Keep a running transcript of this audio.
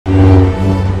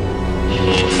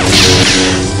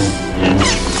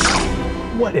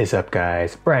What is up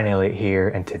guys, Brian Elliott here,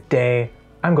 and today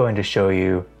I'm going to show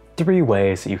you 3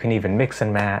 ways that you can even mix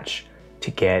and match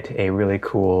to get a really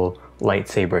cool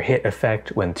lightsaber hit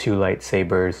effect when 2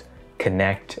 lightsabers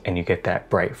connect and you get that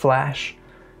bright flash.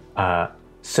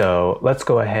 So let's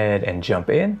go ahead and jump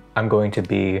in. I'm going to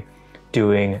be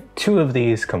doing 2 of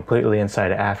these completely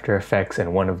inside of After Effects,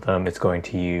 and one of them is going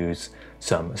to use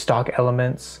some stock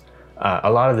elements. A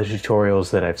lot of the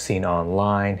tutorials that I've seen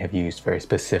online have used very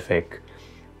specific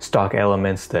stock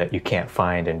elements that you can't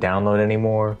find and download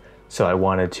anymore. So I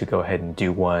wanted to go ahead and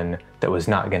do one that was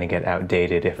not going to get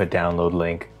outdated if a download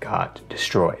link got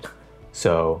destroyed.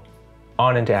 So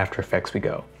on into After Effects we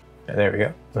go. And there we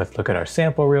go. Let's look at our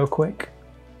sample real quick.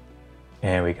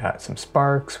 And we got some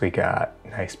sparks, we got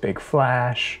nice big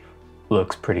flash.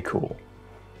 Looks pretty cool.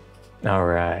 All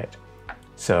right.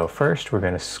 So first we're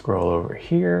going to scroll over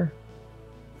here,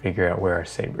 figure out where our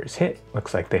sabers hit.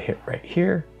 Looks like they hit right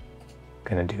here.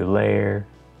 Gonna do layer,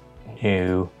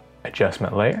 new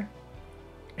adjustment layer,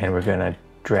 and we're gonna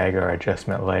drag our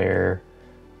adjustment layer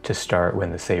to start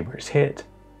when the sabers hit,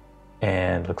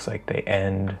 and looks like they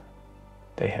end.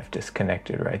 They have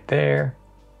disconnected right there,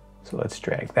 so let's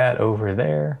drag that over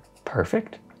there.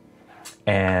 Perfect.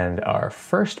 And our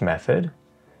first method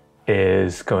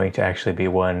is going to actually be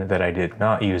one that I did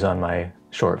not use on my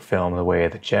short film The Way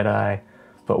of the Jedi,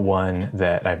 but one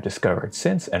that I've discovered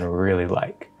since and really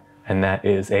like. And that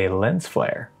is a lens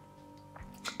flare.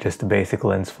 Just a basic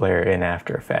lens flare in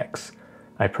After Effects.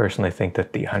 I personally think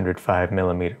that the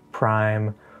 105mm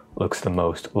prime looks the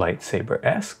most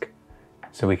lightsaber-esque.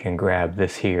 So we can grab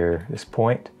this here, this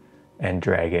point, and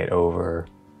drag it over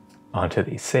onto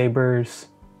these sabers,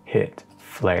 hit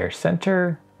flare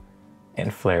center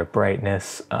and flare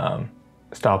brightness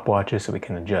stopwatches so we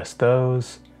can adjust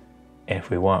those. And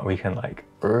if we want, we can like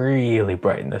really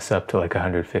brighten this up to like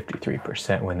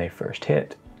 153% when they first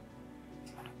hit.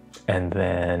 And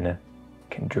then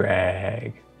can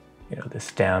drag,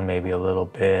 this down maybe a little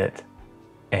bit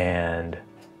and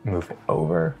move it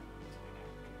over.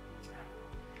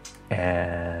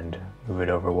 And move it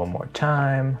over one more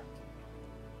time.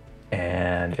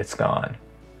 And it's gone.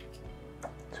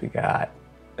 So we got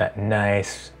that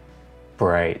nice,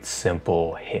 bright,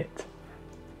 simple hit.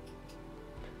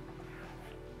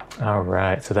 All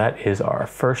right, so that is our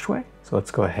first way. So let's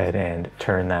go ahead and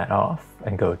turn that off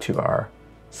and go to our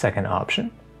second option,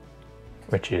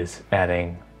 which is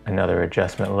adding another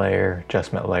adjustment layer.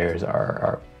 Adjustment layers are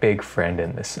our big friend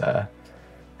in this.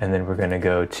 And then we're gonna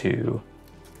go to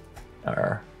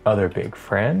our other big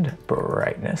friend,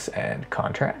 brightness and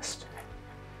contrast.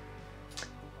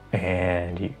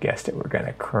 And you guessed it, we're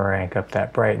gonna crank up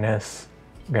that brightness.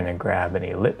 We're gonna grab an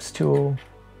ellipse tool,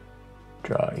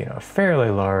 draw, a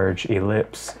fairly large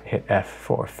ellipse, hit F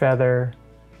for feather,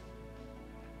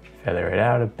 feather it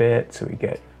out a bit so we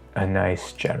get a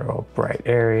nice general bright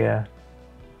area.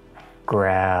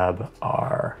 Grab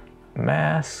our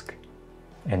mask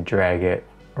and drag it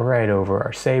right over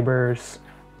our sabers.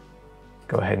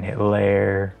 Go ahead and hit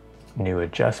layer, new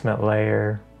adjustment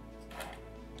layer.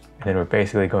 And then we're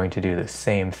basically going to do the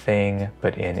same thing,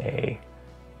 but in a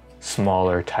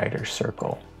smaller, tighter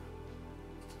circle.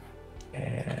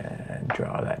 And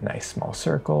draw that nice small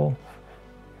circle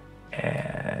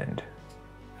and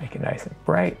make it nice and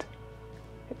bright.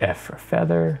 F for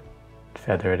feather,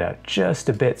 feather it out just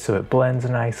a bit so it blends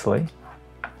nicely.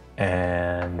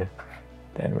 And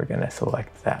then we're gonna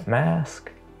select that mask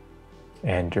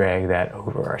and drag that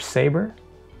over our saber.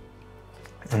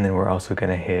 And then we're also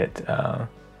gonna hit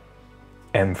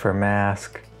M for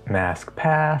mask, mask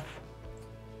path,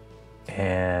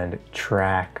 and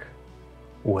track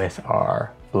with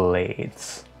our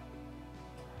blades.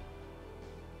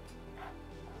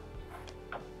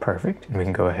 Perfect. And we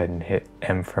can go ahead and hit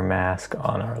M for mask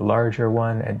on our larger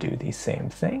one and do the same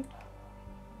thing.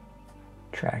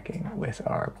 Tracking with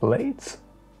our blades.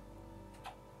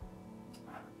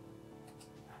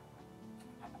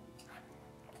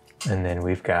 And then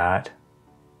we've got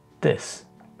this.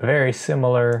 Very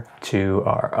similar to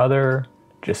our other,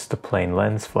 just the plain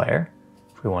lens flare.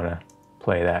 If we want to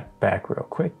play that back real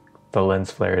quick. The lens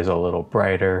flare is a little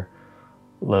brighter,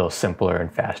 a little simpler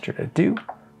and faster to do,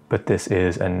 but this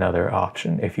is another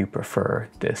option if you prefer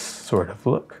this sort of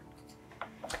look.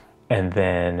 And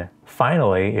then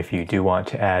finally, if you do want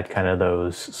to add kind of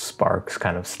those sparks,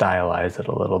 kind of stylize it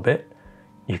a little bit,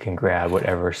 you can grab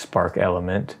whatever spark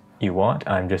element you want.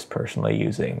 I'm just personally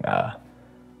using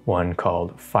one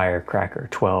called Firecracker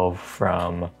 12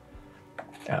 from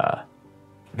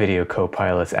Video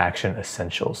Copilot's Action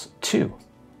Essentials 2.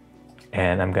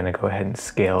 And I'm gonna go ahead and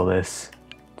scale this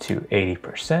to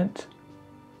 80%.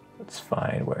 let's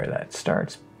find where that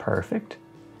starts. Perfect.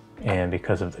 And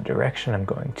because of the direction, I'm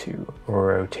going to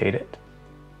rotate it.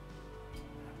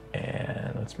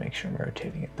 And let's make sure I'm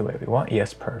rotating it the way we want.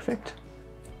 Yes, perfect.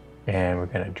 And we're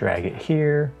going to drag it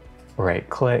here, right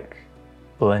click,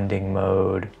 blending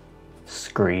mode,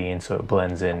 screen, so it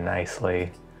blends in nicely.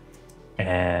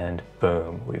 And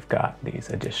boom, we've got these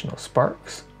additional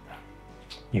sparks.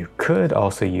 You could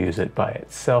also use it by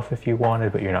itself if you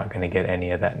wanted, but you're not going to get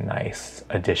any of that nice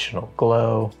additional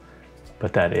glow,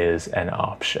 but that is an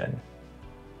option.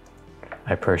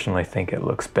 I personally think it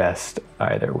looks best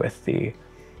either with the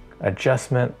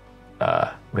adjustment,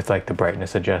 with like the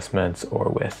brightness adjustments, or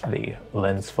with the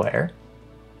lens flare.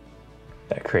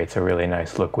 That creates a really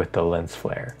nice look with the lens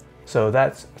flare. So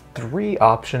that's 3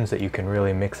 options that you can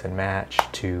really mix and match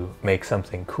to make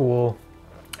something cool.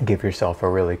 Give yourself a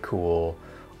really cool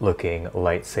looking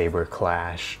lightsaber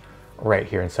clash right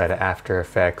here inside of After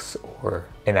Effects, or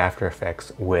in After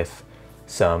Effects with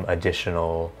some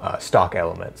additional stock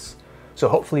elements. So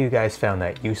hopefully you guys found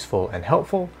that useful and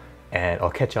helpful, and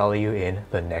I'll catch all of you in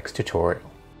the next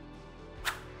tutorial.